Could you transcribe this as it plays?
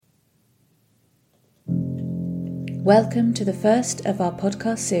Welcome to the first of our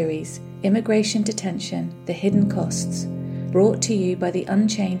podcast series, Immigration Detention, The Hidden Costs, brought to you by the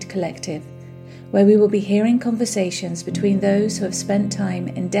Unchained Collective, where we will be hearing conversations between those who have spent time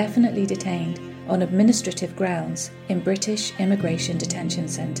indefinitely detained on administrative grounds in British immigration detention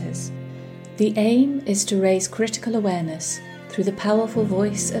centres. The aim is to raise critical awareness through the powerful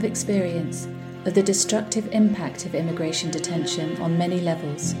voice of experience of the destructive impact of immigration detention on many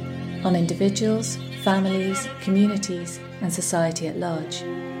levels, on individuals, families, communities, and society at large.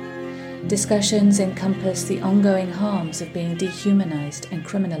 Discussions encompass the ongoing harms of being dehumanised and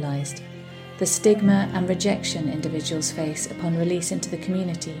criminalised, the stigma and rejection individuals face upon release into the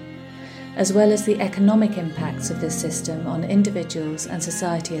community, as well as the economic impacts of this system on individuals and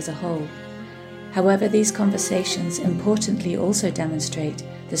society as a whole. However, these conversations importantly also demonstrate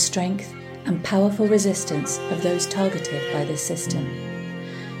the strength and powerful resistance of those targeted by this system.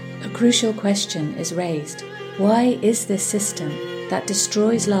 A crucial question is raised. Why is this system that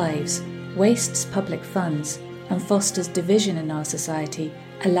destroys lives, wastes public funds, and fosters division in our society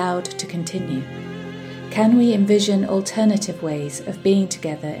allowed to continue? Can we envision alternative ways of being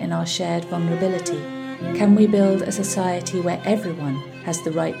together in our shared vulnerability? Can we build a society where everyone has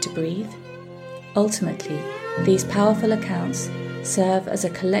the right to breathe? Ultimately, these powerful accounts serve as a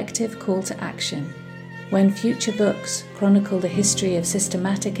collective call to action. When future books chronicle the history of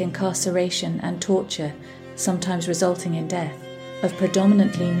systematic incarceration and torture, sometimes resulting in death, of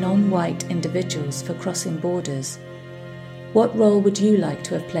predominantly non-white individuals for crossing borders, what role would you like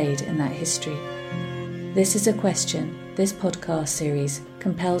to have played in that history? This is a question this podcast series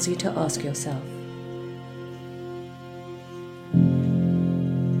compels you to ask yourself.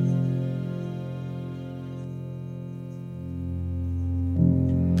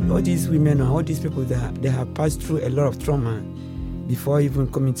 All these women and all these people, they have passed through a lot of trauma before even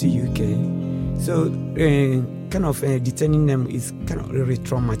coming to UK. So detaining them is kind of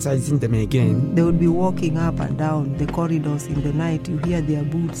re-traumatizing them again. They would be walking up and down the corridors in the night. You hear their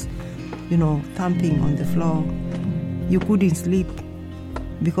boots, thumping on the floor. You couldn't sleep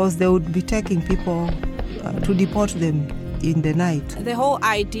because they would be taking people to deport them in the night. The whole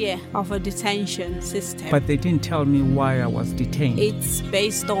idea of a detention system. But they didn't tell me why I was detained. It's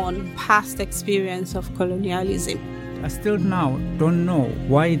based on past experience of colonialism. I still now don't know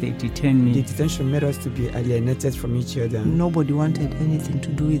why they detained me. The detention made us to be alienated from each other. Nobody wanted anything to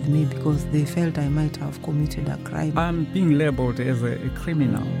do with me because they felt I might have committed a crime. I'm being labeled as a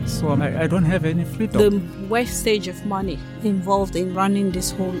criminal, so I don't have any freedom. The wastage of money involved in running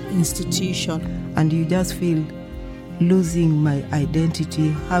this whole institution. And you just feel losing my identity,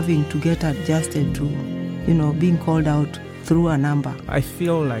 having to get adjusted to, being called out through a number. I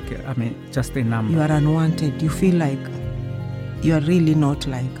feel like I'm just a number. You are unwanted. You feel like you are really not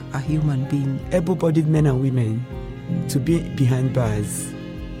like a human being. Able-bodied men and women to be behind bars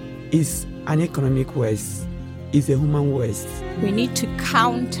is an economic waste, is a human waste. We need to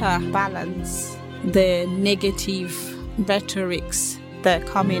counterbalance the negative rhetorics that are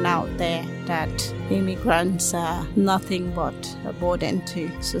coming out there that immigrants are nothing but a burden to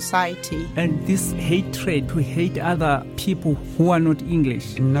society. And this hatred to hate other people who are not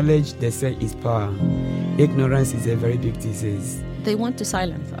English. Knowledge, they say, is power. Ignorance is a very big disease. They want to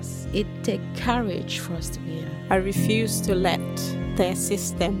silence us. It takes courage for us to be here. I refuse to let their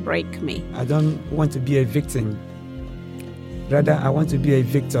system break me. I don't want to be a victim. Rather, I want to be a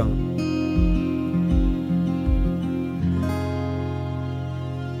victim.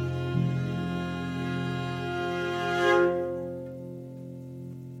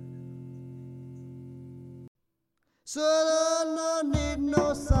 So no need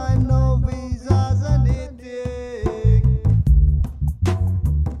no sign, no visas, anything.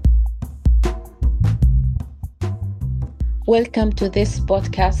 Welcome to this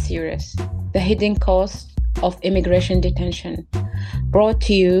podcast series, The Hidden Cost of Immigration Detention, brought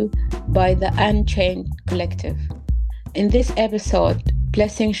to you by the Unchained Collective. In this episode,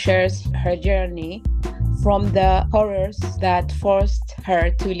 Blessing shares her journey from the horrors that forced her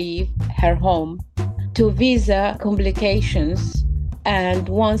to leave her home to visa complications and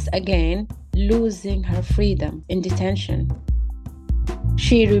once again losing her freedom in detention.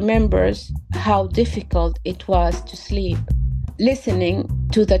 She remembers how difficult it was to sleep, listening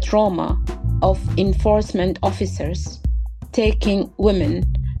to the trauma of enforcement officers taking women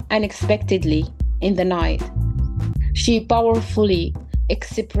unexpectedly in the night. She powerfully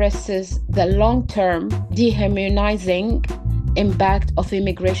expresses the long-term dehumanizing impact of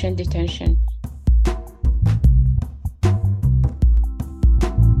immigration detention.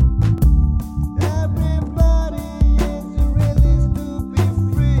 Everybody is released to be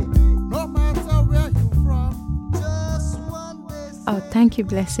free, no matter where you're from. Thank you,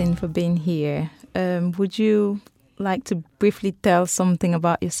 Blessing, for being here. Would you like to briefly tell something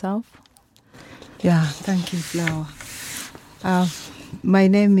about yourself? Yeah, thank you, Flower. My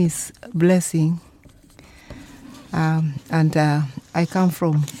name is Blessing, and I come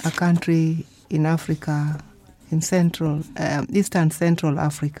from a country in Africa, in Eastern Central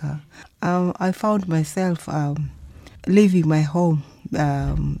Africa. I found myself leaving my home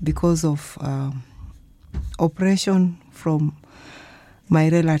because of oppression from my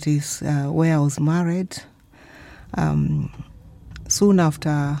relatives where I was married. Soon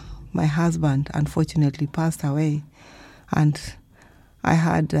after, my husband unfortunately passed away, and I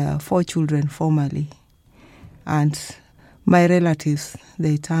had 4 children formerly. And my relatives,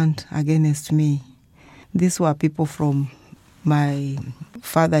 they turned against me. These were people from my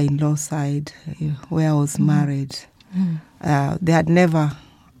father-in-law's side, where I was married. They had never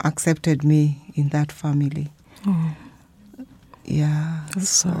accepted me in that family. Oh. Yeah. I'm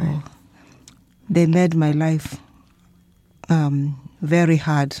sorry. They made my life very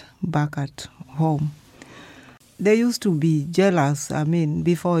hard back at home. They used to be jealous,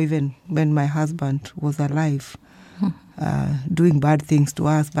 before even when my husband was alive, doing bad things to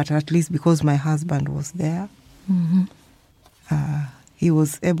us, but at least because my husband was there, he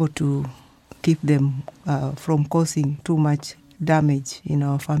was able to keep them from causing too much damage in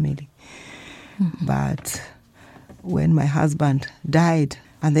our family. But when my husband died,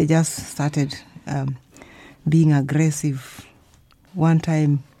 and they just started being aggressive. One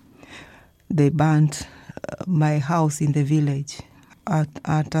time, they burnt my house in the village.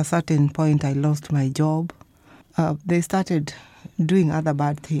 At a certain point, I lost my job. They started doing other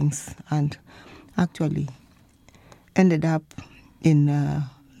bad things and actually ended up in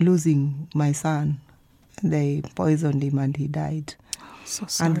losing my son. They poisoned him and he died. So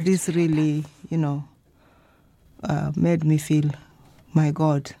sorry. And this really, made me feel, my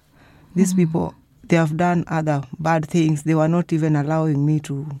God, these people, they have done other bad things. They were not even allowing me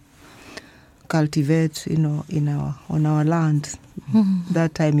to cultivate, on our land,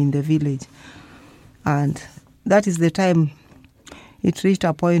 that time in the village. And that is the time it reached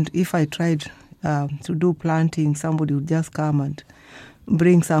a point, if I tried to do planting, somebody would just come and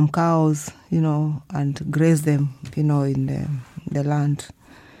bring some cows, and graze them, in the land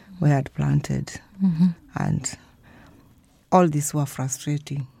where I had planted. And all this were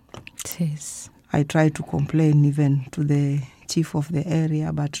frustrating. It is. I tried to complain even to the chief of the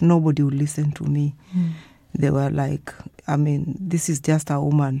area, but nobody would listen to me. They were like, this is just a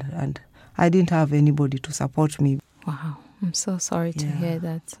woman, and I didn't have anybody to support me. Wow, I'm so sorry to hear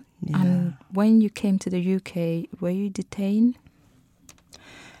that. Yeah. And when you came to the UK, were you detained?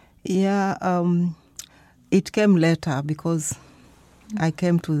 Yeah, it came later because I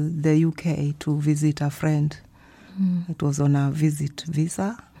came to the UK to visit a friend. It was on a visit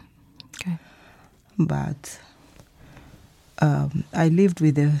visa. Okay. But I lived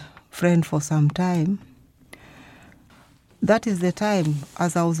with a friend for some time. That is the time,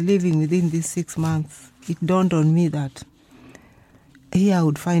 as I was living within these 6 months, it dawned on me that here I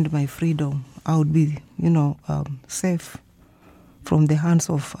would find my freedom. I would be, safe from the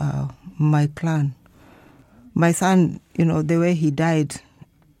hands of my clan. My son, the way he died,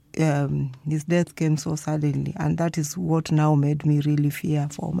 his death came so suddenly, and that is what now made me really fear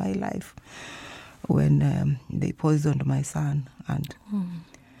for my life when they poisoned my son. And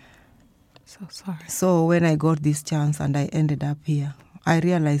so sorry. So when I got this chance and I ended up here, I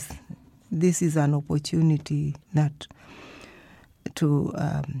realized this is an opportunity to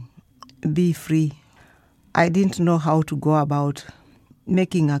be free. I didn't know how to go about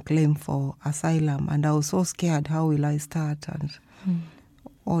making a claim for asylum, and I was so scared, how will I start, and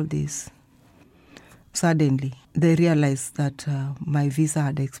all this. Suddenly, they realized that my visa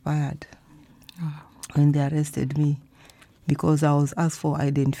had expired when they arrested me, because I was asked for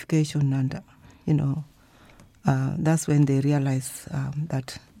identification, and, that's when they realized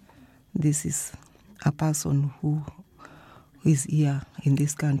that this is a person who is here in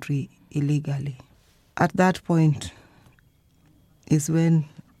this country illegally. At that point is when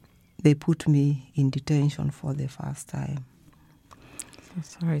they put me in detention for the first time.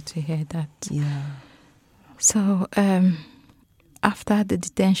 So sorry to hear that. Yeah. So after the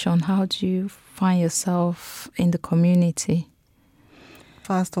detention, how do you find yourself in the community?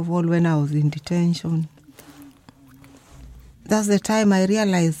 First of all, when I was in detention, that's the time I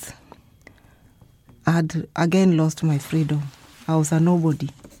realized I had again lost my freedom. I was a nobody.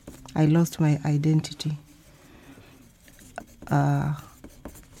 I lost my identity. And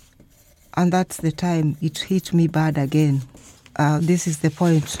that's the time it hit me bad again. This is the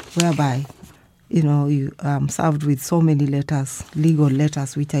point whereby I'm served with so many letters, legal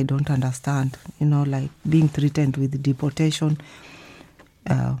letters, which I don't understand, like being threatened with deportation.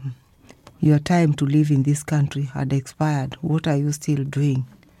 Your time to live in this country had expired. What are you still doing?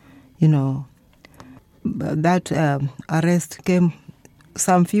 That arrest came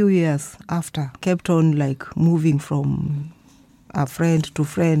some few years after, kept on like moving from a friend to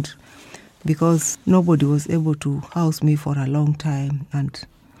friend because nobody was able to house me for a long time. And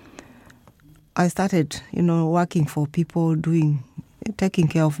I started, working for people, taking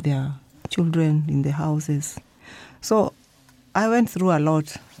care of their children in the houses. So I went through a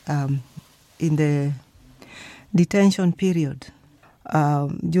lot in the detention period.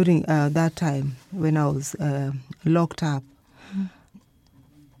 During that time when I was locked up,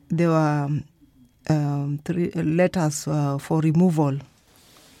 there were 3 letters for removal.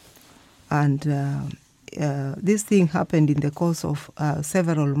 And this thing happened in the course of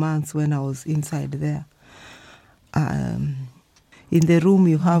several months when I was inside there. In the room,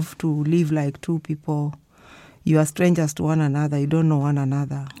 you have to live like 2 people. You are strangers to one another. You don't know one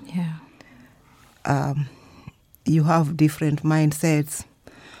another. Yeah. You have different mindsets.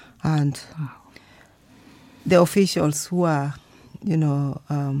 And the officials who are,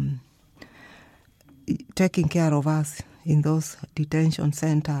 taking care of us in those detention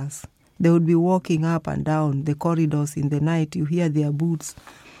centers, they would be walking up and down the corridors in the night. You hear their boots,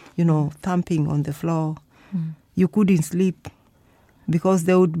 thumping on the floor. You couldn't sleep because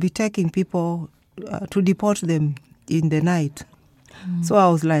they would be taking people to deport them in the night. So I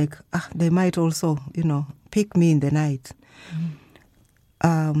was like, they might also, pick me in the night.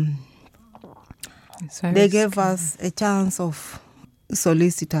 They gave us a chance of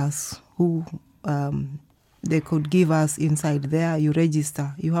solicitors who they could give us inside there. You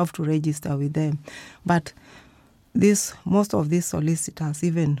register. You have to register with them. But most of these solicitors,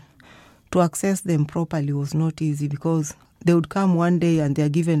 even to access them properly was not easy because they would come one day and they're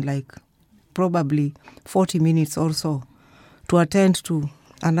given like probably 40 minutes or so to attend to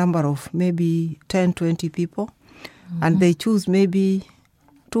a number of maybe 10, 20 people. And they choose maybe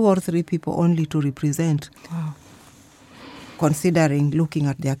 2 or 3 people only to represent. Wow. Considering looking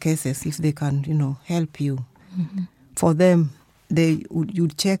at their cases, if they can, help you. For them,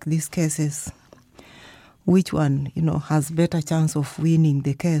 you'd check these cases, which one, has better chance of winning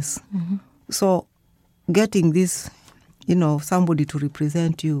the case. So getting this, somebody to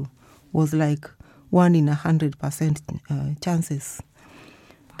represent you was like 1 in 100% chances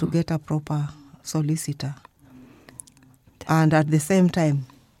to get a proper solicitor. And at the same time,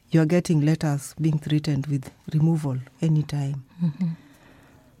 you're getting letters being threatened with removal anytime.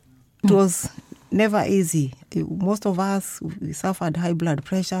 It was never easy. Most of us, we suffered high blood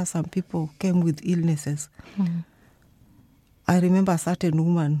pressure. Some people came with illnesses. I remember a certain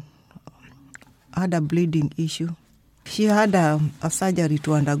woman had a bleeding issue. She had a surgery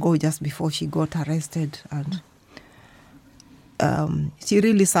to undergo just before she got arrested. And she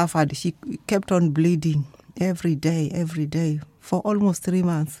really suffered. She kept on bleeding every day. For almost 3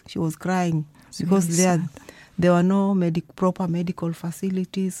 months, she was crying because there were no proper medical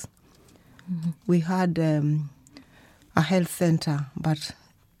facilities. We had a health center, but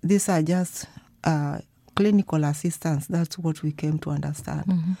these are just clinical assistants. That's what we came to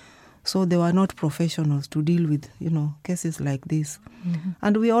understand. So they were not professionals to deal with, cases like this.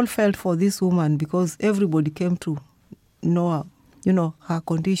 And we all felt for this woman because everybody came to know her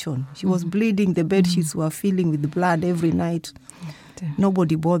condition. She was bleeding. The bed sheets were filling with blood every night.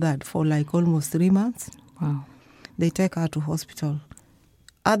 Nobody bothered for like almost 3 months. Wow. They take her to hospital.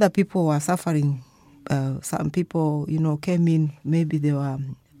 Other people were suffering. Some people, came in. Maybe they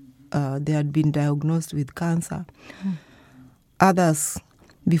had been diagnosed with cancer. Others,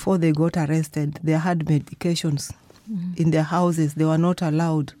 before they got arrested, they had medications in their houses. They were not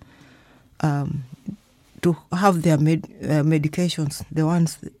allowed to have their medications, the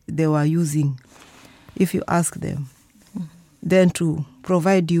ones they were using, if you ask them, then to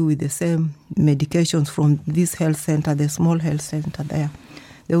provide you with the same medications from this health center, the small health center there.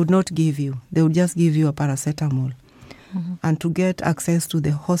 They would not give you. They would just give you a paracetamol. And to get access to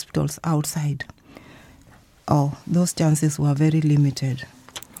the hospitals outside, those chances were very limited.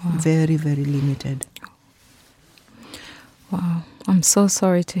 Wow. Very, very limited. Wow. I'm so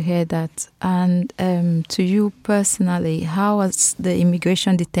sorry to hear that. And to you personally, how has the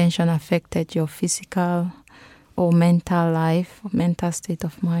immigration detention affected your physical or mental life, mental state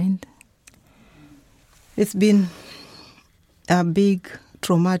of mind? It's been a big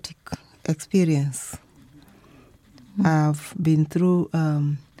traumatic experience. I've been through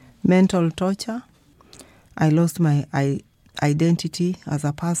mental torture. I identity as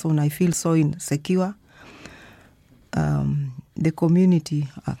a person. I feel so insecure. The community,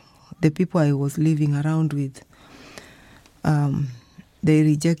 the people I was living around with, they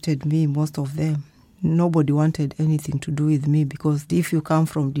rejected me, most of them. Nobody wanted anything to do with me because if you come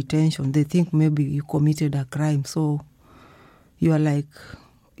from detention, they think maybe you committed a crime. So you are like,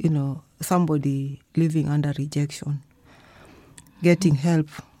 somebody living under rejection. Getting help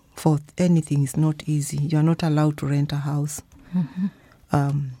for anything is not easy. You are not allowed to rent a house.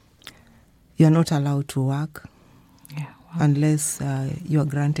 Mm-hmm. You are not allowed to work. Yeah, wow. Unless you are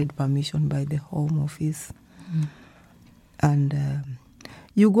granted permission by the Home Office. Mm. And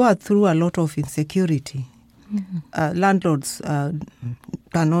you go through a lot of insecurity. Mm-hmm. Landlords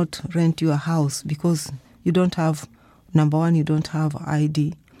cannot rent you a house because you don't have, number one, you don't have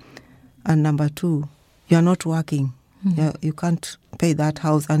ID. And number two, you are not working. Mm-hmm. You can't pay that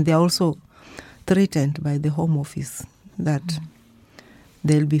house. And they are also threatened by the Home Office that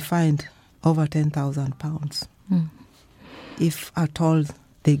they'll be fined over £10,000 if at all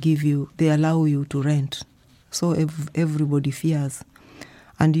they allow you to rent. So everybody fears.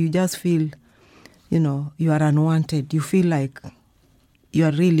 And you just feel, you are unwanted. You feel like you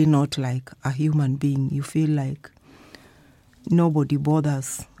are really not like a human being. You feel like nobody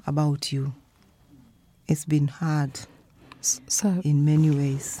bothers about you. It's been hard in many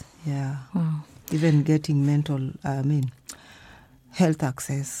ways, yeah. Wow. Even getting health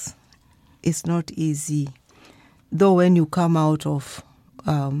access. It's not easy. Though when you come out of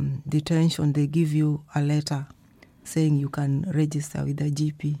detention, they give you a letter saying you can register with a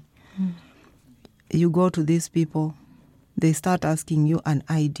GP. Mm. You go to these people, they start asking you an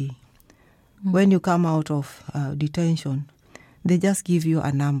ID. When you come out of detention, they just give you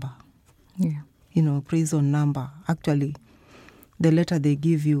a number. Yeah. Prison number. Actually, the letter they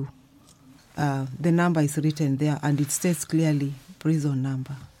give you, the number is written there and it states clearly prison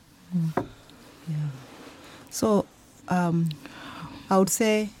number. Yeah. So I would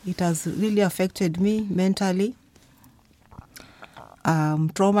say it has really affected me mentally.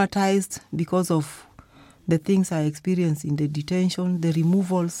 Traumatized because of the things I experienced in the detention, the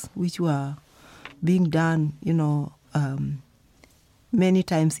removals which were being done, many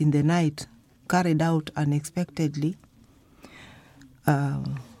times in the night, carried out unexpectedly,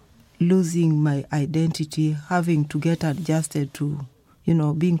 losing my identity, having to get adjusted to,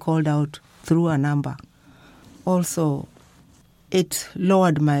 being called out through a number. Also, it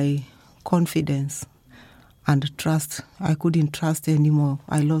lowered my confidence and trust. I couldn't trust anymore.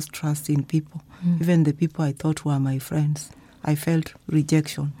 I lost trust in people. Even the people I thought were my friends. I felt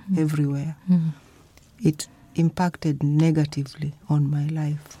rejection everywhere. It impacted negatively on my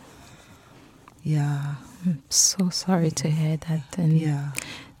life. Yeah. I'm so sorry to hear that. And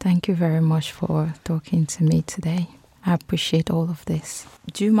thank you very much for talking to me today. I appreciate all of this.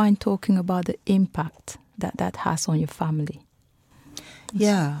 Do you mind talking about the impact that has on your family?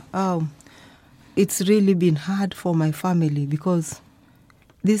 Yeah. It's really been hard for my family because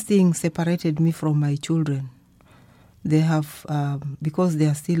this thing separated me from my children. They have, because they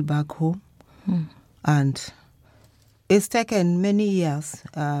are still back home, and it's taken many years.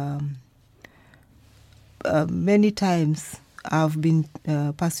 Many times I've been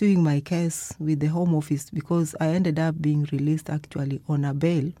pursuing my case with the Home Office because I ended up being released actually on a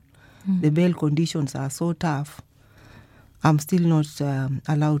bail. The bail conditions are so tough. I'm still not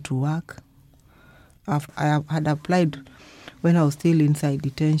allowed to work. I had applied when I was still inside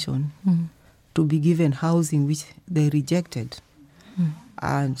detention to be given housing, which they rejected.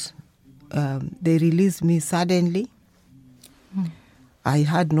 And they released me suddenly. I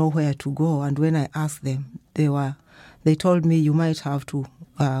had nowhere to go, and when I asked them, they told me you might have to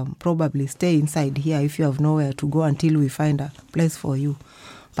probably stay inside here if you have nowhere to go until we find a place for you.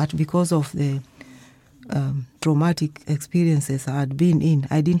 But because of the traumatic experiences I had been in,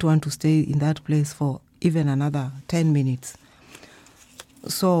 I didn't want to stay in that place for even another 10 minutes.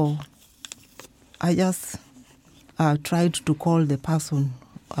 So I just tried to call the person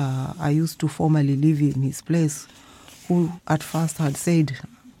I used to formerly live in his place, who at first had said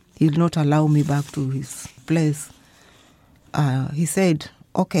he'll not allow me back to his place. He said,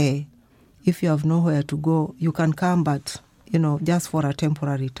 okay, if you have nowhere to go, you can come, but, just for a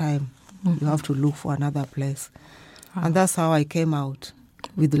temporary time. You have to look for another place. And that's how I came out,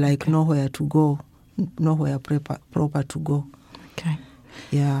 with nowhere to go, nowhere proper to go. Okay.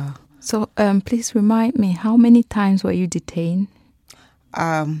 Yeah. So please remind me, how many times were you detained?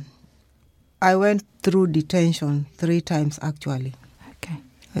 I went through detention 3 times, actually.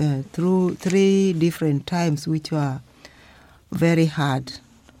 Okay. Through 3 different times, which were very hard.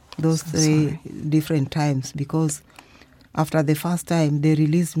 Those 3 different times, because After the first time, they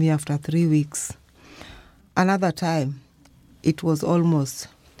released me after 3 weeks. Another time, it was almost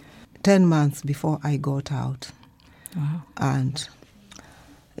 10 months before I got out. Wow. And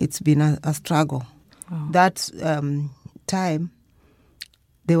it's been a struggle. Wow. That time,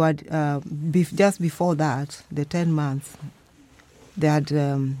 they were just before that, the 10 months, they had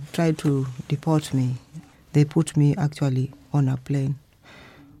tried to deport me. They put me actually on a plane.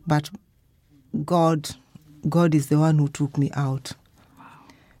 But God is the one who took me out. Wow.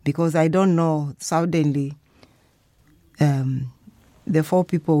 Because I don't know, suddenly, the 4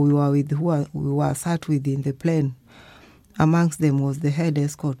 people we were sat with in the plane, amongst them was the head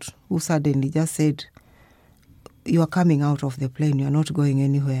escort, who suddenly just said, "You are coming out of the plane, you are not going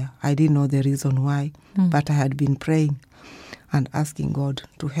anywhere." I didn't know the reason why, but I had been praying and asking God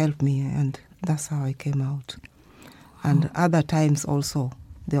to help me, and that's how I came out. And other times also,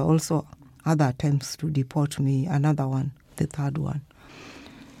 there are also other attempts to deport me, another one, the third one.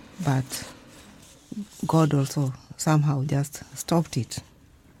 But God also somehow just stopped it.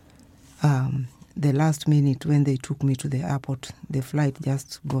 The last minute when they took me to the airport, the flight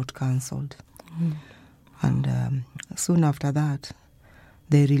just got cancelled. And soon after that,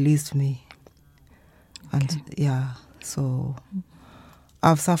 they released me. And so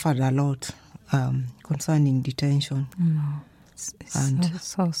I've suffered a lot concerning detention. It's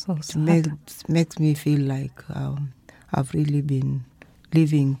so sad. It makes me feel like I've really been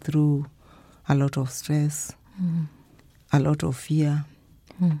living through a lot of stress, a lot of fear.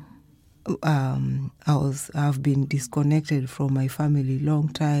 I've been disconnected from my family long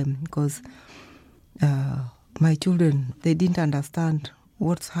time because my children, they didn't understand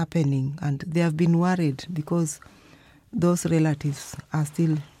what's happening, and they have been worried because those relatives are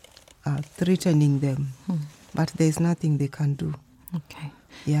still threatening them, but there's nothing they can do. Okay.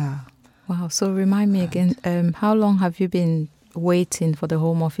 Yeah. Wow. So remind me again, how long have you been waiting for the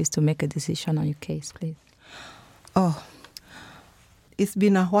Home Office to make a decision on your case, please? Oh, it's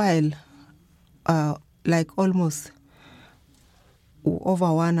been a while, like almost over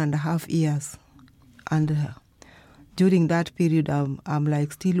 1.5 years. And during that period, I'm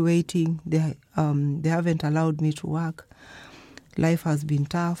like still waiting. They haven't allowed me to work. Life has been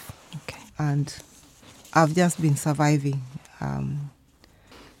tough. Okay. And I've just been surviving.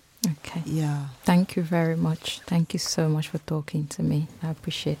 Okay. Yeah. Thank you very much. Thank you so much for talking to me. I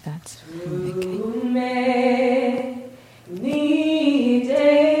appreciate that. Okay.